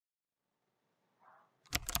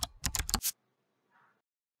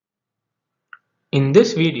In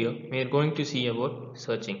this video, we are going to see about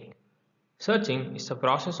searching. Searching is the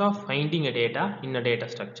process of finding a data in a data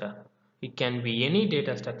structure. It can be any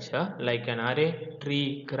data structure like an array,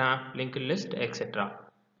 tree, graph, linked list, etc.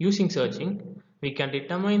 Using searching, we can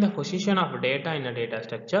determine the position of data in a data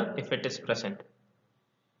structure if it is present.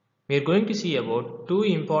 We are going to see about two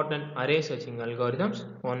important array searching algorithms.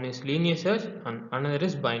 One is linear search and another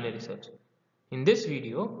is binary search. In this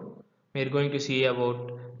video, we are going to see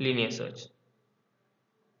about linear search.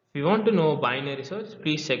 If you want to know binary search,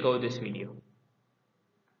 please check out this video.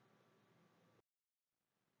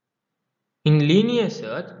 In linear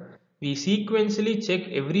search, we sequentially check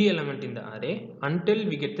every element in the array until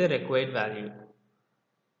we get the required value.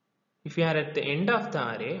 If we are at the end of the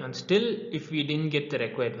array and still if we didn't get the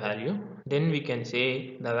required value, then we can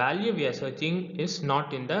say the value we are searching is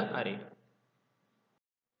not in the array.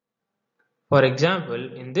 For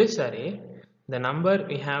example, in this array, the number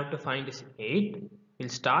we have to find is 8. We'll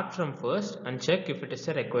start from first and check if it is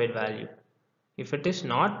the required value. If it is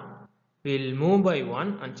not, we'll move by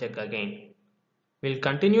 1 and check again. We'll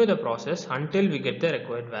continue the process until we get the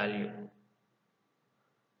required value.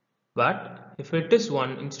 But if it is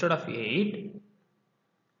 1 instead of 8,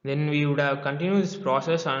 then we would have continued this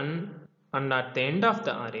process and at the end of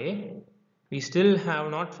the array, we still have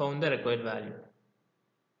not found the required value.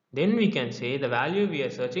 Then we can say the value we are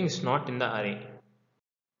searching is not in the array.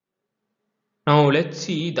 Now let's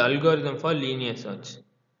see the algorithm for linear search.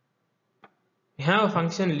 We have a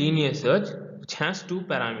function linear search which has two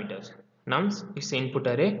parameters. Nums is the input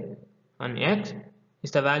array and x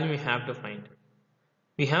is the value we have to find.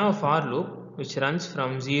 We have a for loop which runs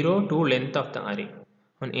from 0 to length of the array.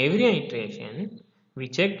 On every iteration, we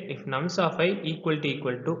check if nums of I equal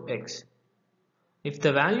to x. If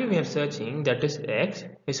the value we are searching, that is x,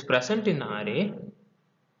 is present in the array,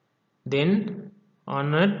 then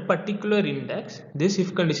on a particular index, this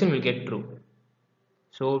if condition will get true.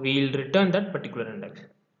 So we will return that particular index.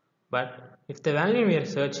 But if the value we are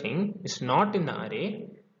searching is not in the array,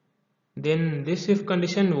 then this if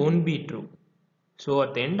condition won't be true. So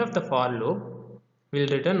at the end of the for loop, we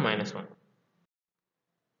will return -1.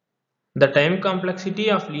 The time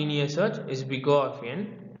complexity of linear search is big O of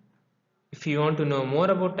n. If you want to know more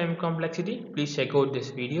about time complexity, please check out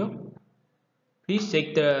this video. Please check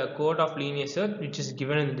the code of linear search which is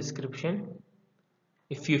given in the description.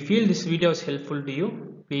 If you feel this video is helpful to you,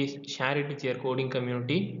 please share it with your coding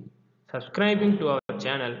community. Subscribing to our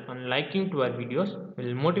channel and liking to our videos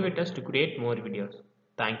will motivate us to create more videos.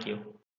 Thank you.